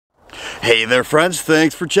Hey there friends,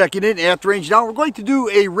 thanks for checking in at the range. Now we're going to do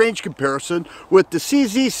a range comparison with the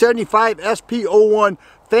CZ75 SP-01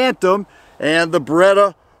 Phantom and the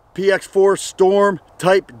Beretta PX4 Storm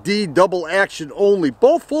Type D double action only.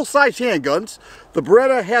 Both full-size handguns. The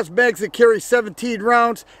Beretta has mags that carry 17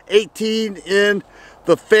 rounds, 18 in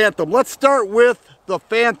the Phantom. Let's start with the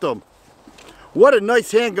Phantom. What a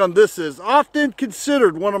nice handgun this is. Often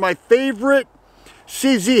considered one of my favorite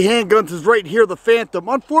CZ handguns is right here, the Phantom.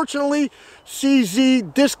 Unfortunately,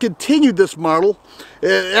 CZ discontinued this model.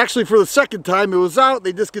 Actually, for the second time it was out.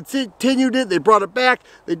 They discontinued it. They brought it back.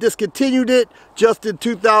 They discontinued it just in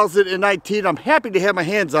 2019. I'm happy to have my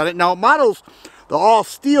hands on it. Now, model's the all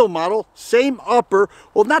steel model. Same upper.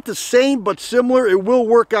 Well, not the same, but similar. It will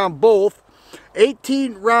work on both.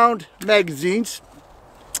 18 round magazines.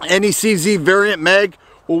 Any CZ variant mag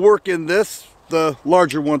will work in this. The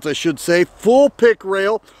larger ones, I should say. Full pick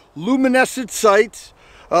rail, luminescent sights,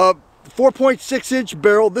 4.6 inch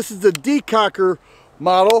barrel. This is the decocker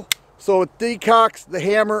model, so it decocks the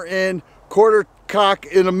hammer and quarter cock,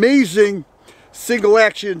 an amazing single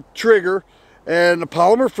action trigger and a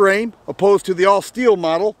polymer frame opposed to the all steel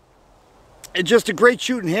model, and just a great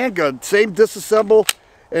shooting handgun. Same disassemble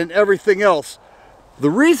and everything else.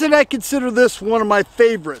 The reason I consider this one of my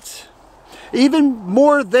favorites, even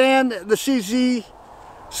more than the CZ75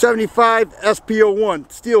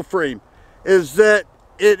 SP-01 steel frame, is that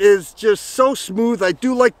it is just so smooth. I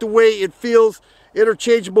do like the way it feels.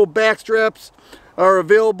 Interchangeable back straps are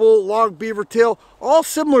available, long beaver tail, all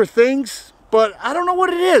similar things, but I don't know what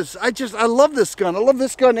it is. I love this gun. I love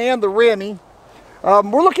this gun and the ramming.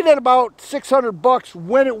 We're looking at about 600 bucks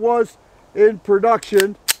when it was in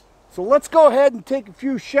production. So let's go ahead and take a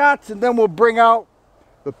few shots and then we'll bring out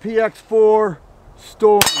the PX4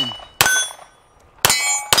 Storm.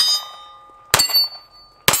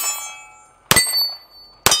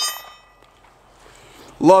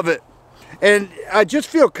 Love it. And I just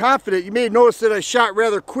feel confident. You may notice that I shot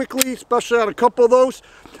rather quickly, especially on a couple of those.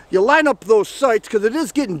 You line up those sights because it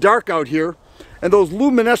is getting dark out here, and those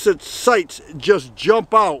luminescent sights just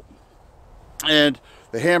jump out. And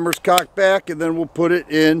the hammer's cocked back, and then we'll put it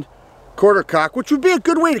in quarter cock, which would be a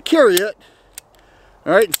good way to carry it.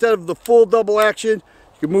 All right, instead of the full double action,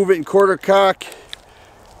 you can move it in quarter cock,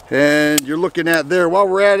 and you're looking at there. While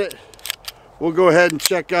we're at it, we'll go ahead and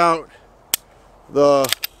check out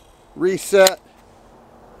the reset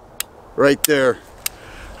right there.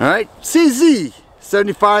 All right,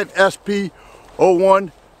 CZ75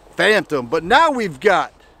 SP-01 Phantom. But now we've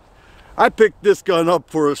got, I picked this gun up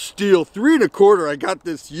for a steal, 3 1/4. I got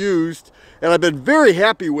this used, and I've been very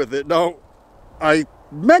happy with it. Now, I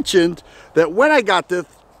mentioned that when I got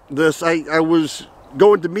this, I was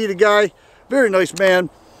going to meet a guy, very nice man.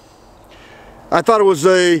 I thought it was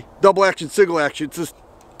a double action, single action. It's just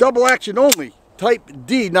double action only, Type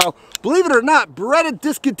D. Now, believe it or not, Beretta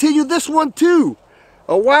discontinued this one too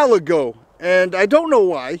a while ago, and I don't know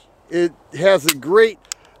why. It has a great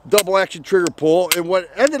double action trigger pull, and what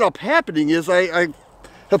ended up happening is I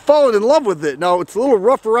have fallen in love with it. Now, it's a little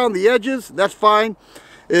rough around the edges. That's fine.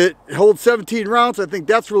 It holds 17 rounds. I think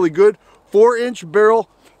that's really good. 4-inch barrel,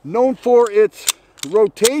 known for its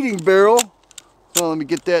rotating barrel. Well, let me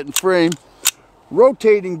get that in frame.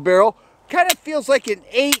 Rotating barrel. Kind of feels like an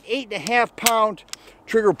 8.5 pound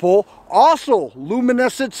trigger pull. Also,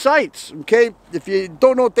 luminescent sights. Okay, if you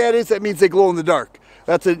don't know what that is, that means they glow in the dark.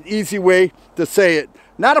 That's an easy way to say it.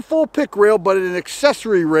 Not a full pick rail, but an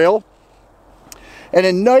accessory rail. And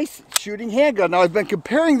a nice shooting handgun. Now, I've been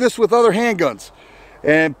comparing this with other handguns,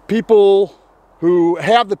 and people who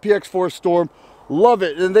have the PX4 Storm love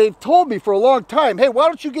it. And they've told me for a long time, hey, why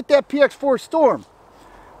don't you get that PX4 Storm?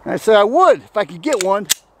 And I said I would if I could get one.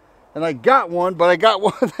 And I got one, but I got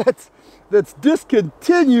one that's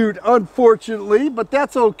discontinued, unfortunately. But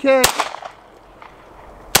that's okay,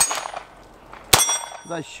 'cause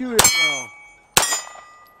I shoot it well.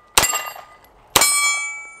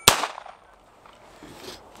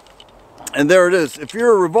 And there it is. If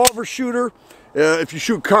you're a revolver shooter, if you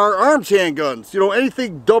shoot car arms handguns, you know,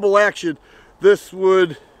 anything double action, this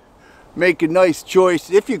would make a nice choice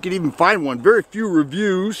if you could even find one. Very few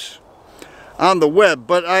reviews on the web,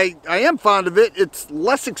 but I am fond of it. It's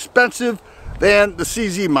less expensive than the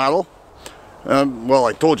CZ model. Well,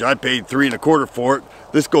 I told you I paid 3 1/4 for it.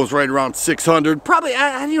 This goes right around 600. Probably,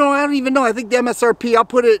 I don't even know. I think the MSRP, I'll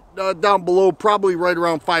put it down below, probably right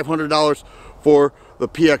around $500 for the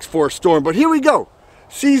PX4 Storm. But here we go.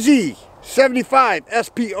 CZ75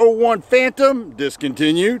 SP-01 Phantom,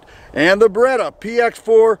 discontinued, and the Beretta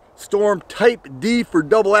PX4 Storm Type D for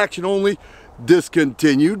double action only,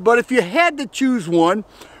 discontinued. But if you had to choose one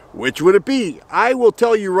which would it be? I will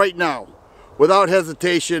tell you right now, without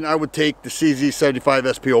hesitation, I would take the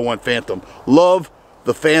CZ75 SP-01 Phantom. Love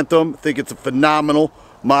the Phantom. Think it's a phenomenal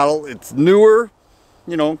model. It's newer,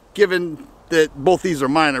 you know, given that both these are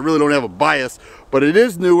mine, I really don't have a bias, but it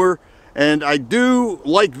is newer, and I do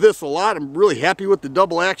like this a lot. I'm really happy with the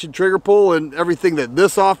double action trigger pull and everything that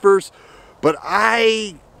this offers, but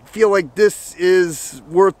I feel like this is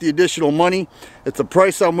worth the additional money. It's a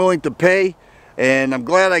price I'm willing to pay, and I'm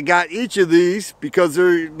glad I got each of these because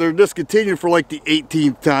they're discontinued for like the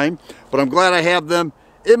 18th time, but I'm glad I have them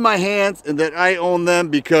in my hands and that I own them,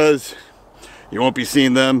 because you won't be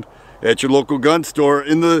seeing them at your local gun store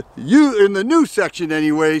in the new section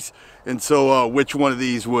anyways. And so which one of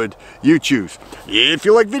these would you choose? If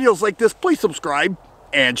you like videos like this, please subscribe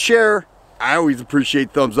and share. I always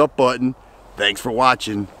appreciate thumbs up button. Thanks for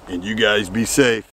watching, and you guys be safe.